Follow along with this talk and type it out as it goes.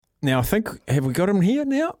Now, I think, have we got him here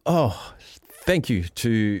now? Oh, thank you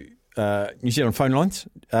to New Zealand phone lines.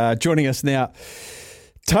 Joining us now,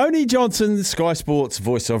 Tony Johnson, Sky Sports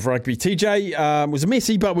voice of rugby. TJ, was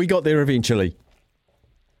messy, but we got there eventually.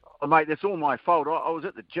 Oh, mate, that's all my fault. I was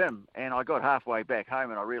at the gym and I got halfway back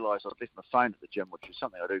home and I realised I'd left my phone at the gym, which is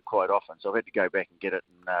something I do quite often. So I had to go back and get it.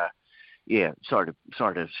 And sorry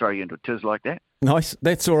to throw you into a tiz like that. Nice.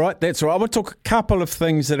 That's all right. I want to talk a couple of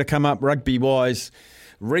things that have come up rugby-wise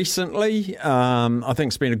recently. I think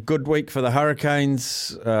it's been a good week for the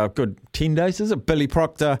Hurricanes. Good 10 days, is it? Billy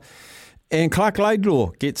Proctor and Clark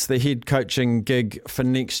Laidlaw gets the head coaching gig for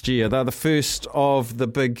next year. They're the first of the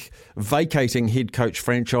big vacating head coach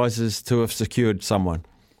franchises to have secured someone.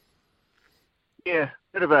 Yeah,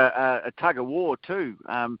 bit of a tug of war too.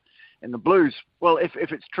 And the Blues, well, if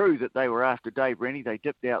it's true that they were after Dave Rennie, they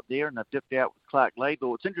dipped out there and they've dipped out with Clark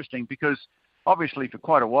Laidlaw. It's interesting because obviously for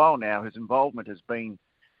quite a while now his involvement has been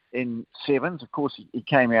in sevens. Of course, he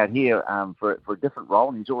came out here for a different role,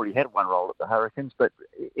 and he's already had one role at the Hurricanes. But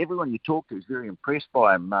everyone you talk to is very impressed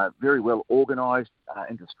by him, very well organised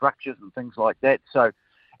into structures and things like that. So,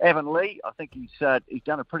 Evan Lee, I think he's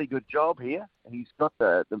done a pretty good job here. He's got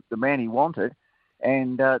the man he wanted,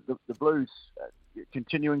 and the Blues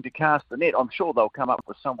continuing to cast the net. I'm sure they'll come up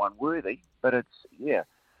with someone worthy, but it's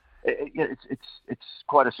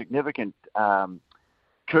quite a significant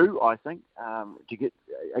coup, I think, to get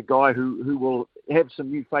a guy who will have some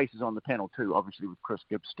new faces on the panel too, obviously with Chris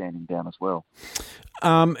Gibbs standing down as well.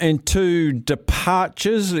 And two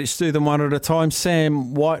departures, let's do them one at a time.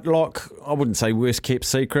 Sam Whitelock, I wouldn't say worst kept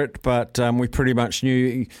secret, but we pretty much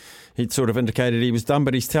knew he'd sort of indicated he was done,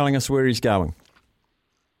 but he's telling us where he's going.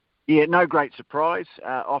 Yeah, no great surprise.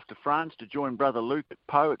 Off to France to join brother Luke at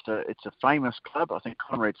Pau. It's a famous club. I think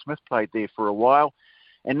Conrad Smith played there for a while.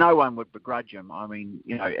 And no one would begrudge him. I mean,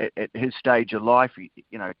 at his stage of life, he,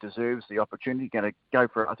 deserves the opportunity. Going to go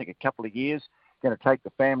for, I think, a couple of years. Going to take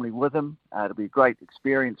the family with him. It'll be a great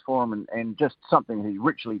experience for him and just something he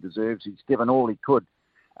richly deserves. He's given all he could,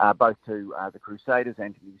 both to the Crusaders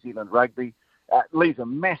and to New Zealand rugby. Leaves a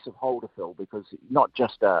massive hole to fill because not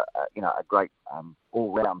just a great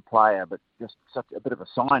all-round player, but just such a bit of a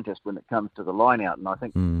scientist when it comes to the line-out. And I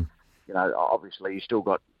think... obviously he's still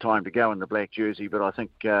got time to go in the black jersey, but I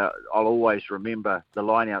think I'll always remember the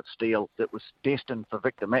line-out steal that was destined for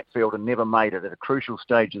Victor Matfield and never made it at a crucial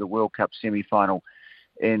stage of the World Cup semi-final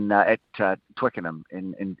at Twickenham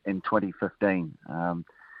in 2015. And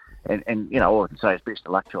all I can say is best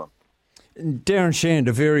of luck to him. Darren Shand,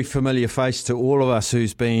 a very familiar face to all of us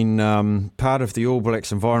who's been part of the All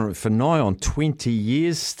Blacks environment for nigh on 20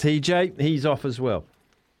 years. TJ, he's off as well.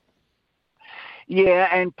 Yeah,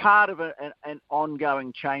 and part of an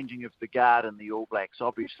ongoing changing of the guard in the All Blacks.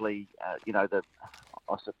 Obviously, I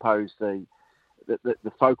suppose the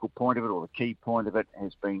focal point of it, or the key point of it,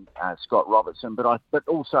 has been Scott Robertson. But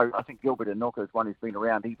also I think Gilbert Enoka is one who's been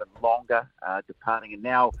around even longer, departing, and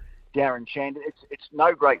now Darren Shand. It's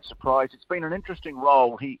no great surprise. It's been an interesting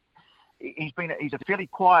role. He's a fairly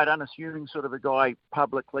quiet, unassuming sort of a guy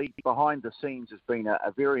publicly. Behind the scenes has been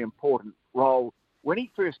a very important role. When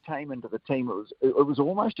he first came into the team, it was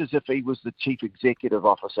almost as if he was the chief executive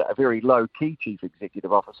officer, a very low-key chief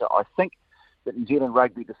executive officer. I think that New Zealand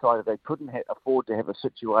Rugby decided they couldn't afford to have a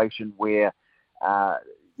situation where,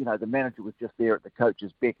 the manager was just there at the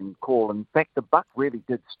coach's beck and call. In fact, the buck really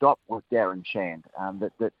did stop with Darren Shand.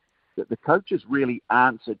 That the coaches really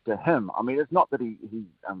answered to him. I mean, it's not that he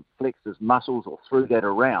flexed his muscles or threw that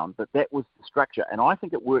around, but that was the structure, and I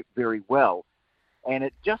think it worked very well. And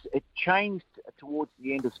it changed towards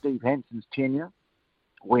the end of Steve Hanson's tenure,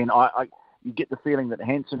 when you get the feeling that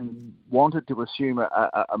Hanson wanted to assume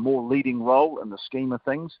a more leading role in the scheme of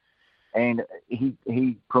things, and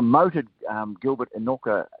he promoted Gilbert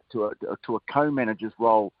Enoka to a co-manager's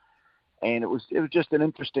role, and it was just an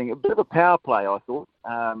interesting, a bit of a power play, I thought.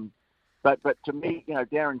 But to me,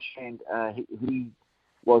 Darren Shand, he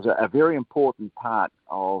was a very important part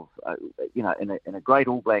of in a great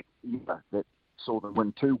All Black era that saw them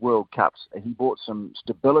win 2 World Cups. He brought some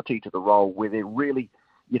stability to the role where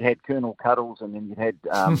you'd had Colonel Cuddles, and then you'd had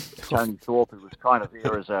Tony Thorpe, who was kind of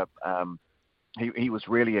there as he was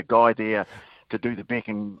really a guy there to do the beck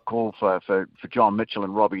and call for John Mitchell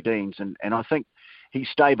and Robbie Deans, and I think he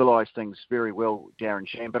stabilised things very well, Darren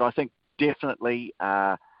Shand. But I think definitely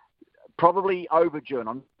probably overdue, and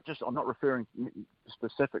I'm not referring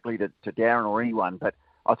specifically to Darren or anyone, but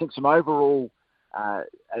I think some overall a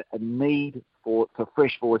need for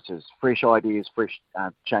fresh voices, fresh ideas, fresh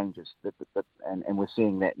changes, and we're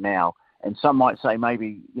seeing that now. And some might say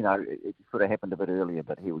maybe, it could have happened a bit earlier,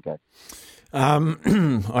 but here we go. While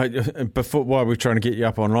we're trying to get you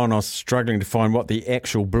up online, I was struggling to find what the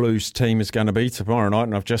actual Blues team is going to be tomorrow night,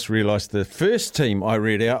 and I've just realised the first team I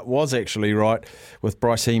read out was actually right, with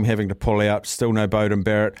Bryce Heem having to pull out, still no Bowden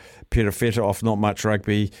Barrett, Peter Feta off not much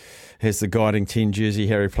rugby, has the guiding 10 jersey,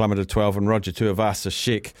 Harry Plummer to 12, and Roger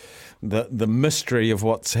Tuivasa-Sheck. The mystery of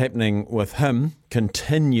what's happening with him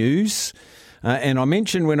continues. And I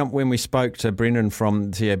mentioned when we spoke to Brendan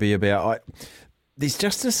from TAB about there's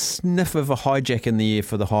just a sniff of a hijack in the air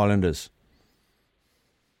for the Highlanders.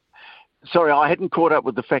 Sorry, I hadn't caught up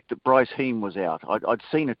with the fact that Bryce Heem was out. I'd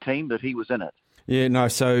seen a team that he was in it. Yeah, no,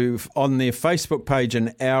 so on their Facebook page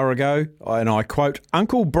an hour ago, and I quote,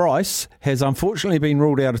 Uncle Bryce has unfortunately been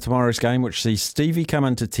ruled out of tomorrow's game, which sees Stevie come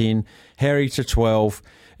into 10, Harry to 12,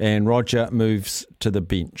 and Roger moves to the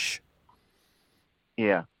bench.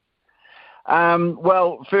 Yeah.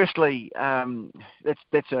 Well, firstly,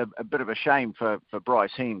 that's a bit of a shame for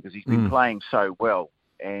Bryce Heem because he's been playing so well.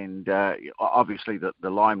 And obviously the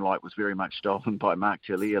limelight was very much stolen by Mark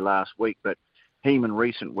Talia last week. But Heem in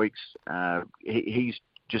recent weeks, he's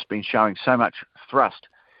just been showing so much thrust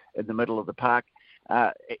in the middle of the park.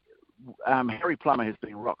 Harry Plummer has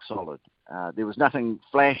been rock solid. There was nothing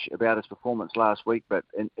flash about his performance last week, but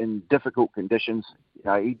in difficult conditions,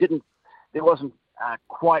 there wasn't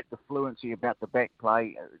quite the fluency about the back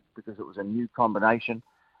play because it was a new combination.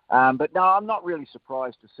 But no, I'm not really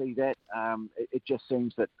surprised to see that. It just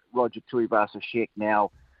seems that Roger Tuivasa-Sheck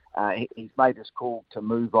now, he's made his call to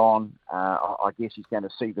move on. I guess he's going to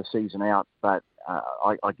see the season out, but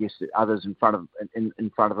I guess the others in front of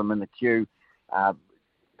him in the queue,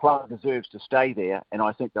 Plummer deserves to stay there, and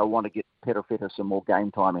I think they'll want to get Peter Feta some more game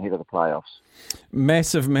time ahead of the playoffs.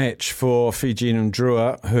 Massive match for Fijian and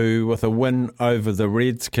Drua, who with a win over the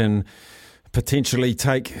Reds can potentially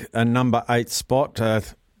take a number 8 spot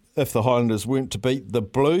if the Highlanders weren't to beat the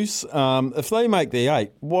Blues. If they make the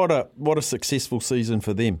 8, what a successful season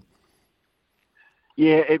for them.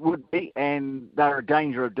 Yeah, it would be, and they're in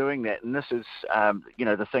danger of doing that. And this is,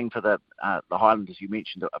 the thing for the Highlanders you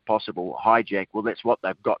mentioned, a possible hijack. Well, that's what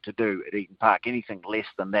they've got to do at Eden Park. Anything less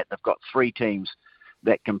than that, they've got 3 teams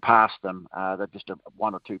that can pass them. They're just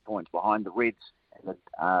 1 or 2 points behind the Reds, and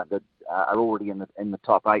that are already in the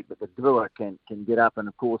top 8. But the Drua can get up, and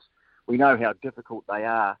of course, we know how difficult they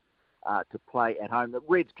are to play at home. The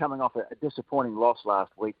Reds coming off a disappointing loss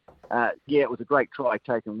last week. It was a great try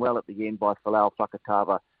taken well at the end by Folau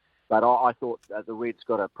Whakatava, but I thought the Reds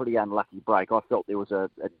got a pretty unlucky break. I felt there was a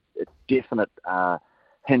definite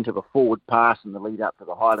hint of a forward pass in the lead up to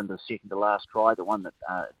the Highlanders' second to last try, the one that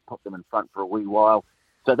put them in front for a wee while.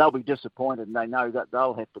 So they'll be disappointed, and they know that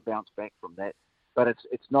they'll have to bounce back from that. But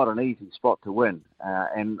it's not an easy spot to win,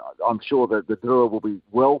 and I'm sure that the Drua will be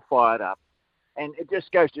well fired up. And it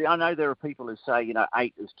just goes to, I know there are people who say,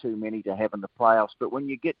 8 is too many to have in the playoffs, but when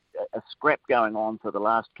you get a scrap going on for the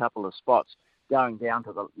last couple of spots, going down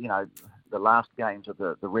to the last games of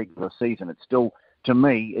the regular season, it's still, to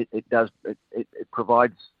me, it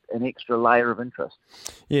provides an extra layer of interest.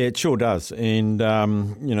 Yeah, it sure does. And,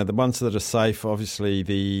 the ones that are safe, obviously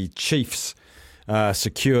the Chiefs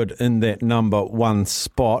secured in that number 1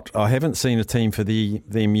 spot. I haven't seen a team for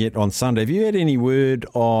them yet on Sunday. Have you had any word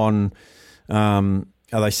on... are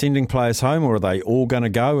they sending players home, or are they all going to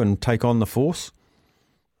go and take on the Force?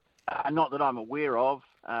 Not that I'm aware of.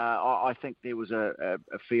 I think there was a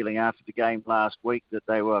feeling after the game last week that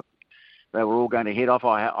they were all going to head off.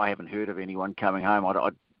 I haven't heard of anyone coming home.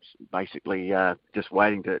 I'd basically just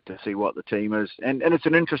waiting to see what the team is. And it's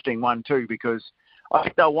an interesting one too, because I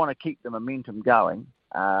think they'll want to keep the momentum going.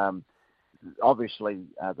 Obviously,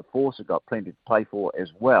 the Force have got plenty to play for as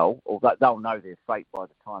well, or they'll know their fate by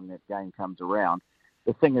the time that game comes around.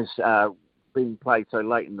 The thing is, being played so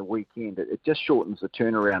late in the weekend, it just shortens the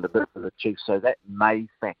turnaround a bit for the Chiefs, so that may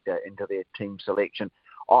factor into their team selection.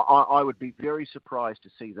 I would be very surprised to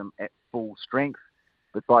see them at full strength,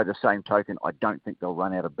 but by the same token, I don't think they'll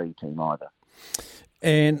run out of B team either.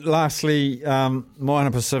 And lastly, Moana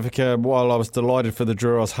Pacifica, while I was delighted for the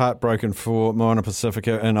Drua, I was heartbroken for Moana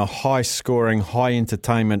Pacifica in a high-scoring,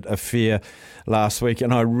 high-entertainment affair last week.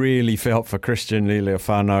 And I really felt for Christian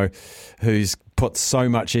Leali'ifano, who's put so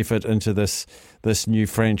much effort into this new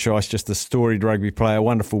franchise, just a storied rugby player,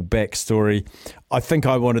 wonderful backstory. I think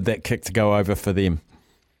I wanted that kick to go over for them.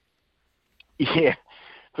 Yeah,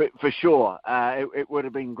 for sure. It would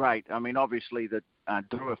have been great. I mean, obviously the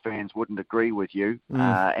Drua fans wouldn't agree with you.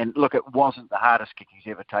 And look, it wasn't the hardest kick he's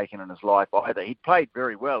ever taken in his life either. He played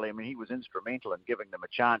very well. I mean, he was instrumental in giving them a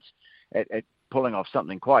chance at pulling off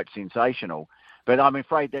something quite sensational. But I'm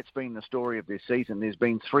afraid that's been the story of their season. There's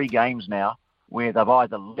been 3 games now where they've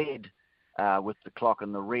either led with the clock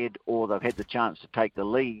in the red, or they've had the chance to take the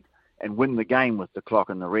lead and win the game with the clock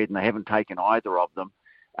in the red, and they haven't taken either of them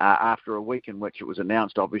after a week in which it was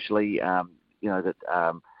announced, obviously, that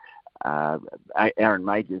Aaron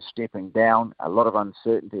Major's stepping down. A lot of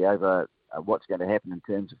uncertainty over what's going to happen in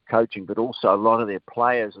terms of coaching, but also a lot of their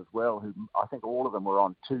players as well, who I think all of them were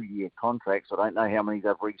on 2-year contracts. I don't know how many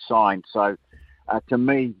they've re-signed. So to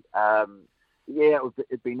me,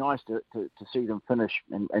 it'd be nice to see them finish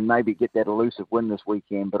and maybe get that elusive win this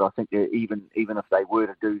weekend. But I think that even if they were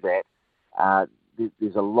to do that,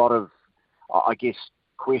 there's a lot of, I guess,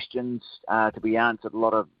 questions to be answered, a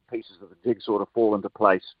lot of pieces of the jigsaw to fall into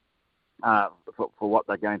place for what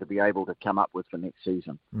they're going to be able to come up with for next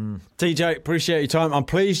season. TJ, appreciate your time. I'm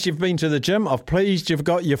pleased you've been to the gym. I'm pleased you've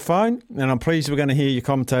got your phone, and I'm pleased we're going to hear you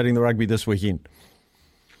commentating the rugby this weekend.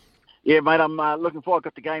 Yeah, mate, I'm looking forward. I've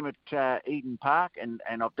got the game at Eden Park, and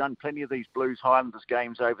I've done plenty of these Blues Highlanders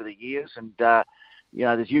games over the years, and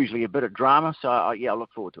there's usually a bit of drama, so I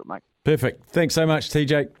look forward to it, mate. Perfect. Thanks so much,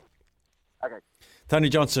 TJ. Okay. Tony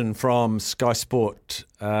Johnson from Sky Sport.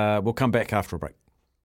 We'll come back after a break.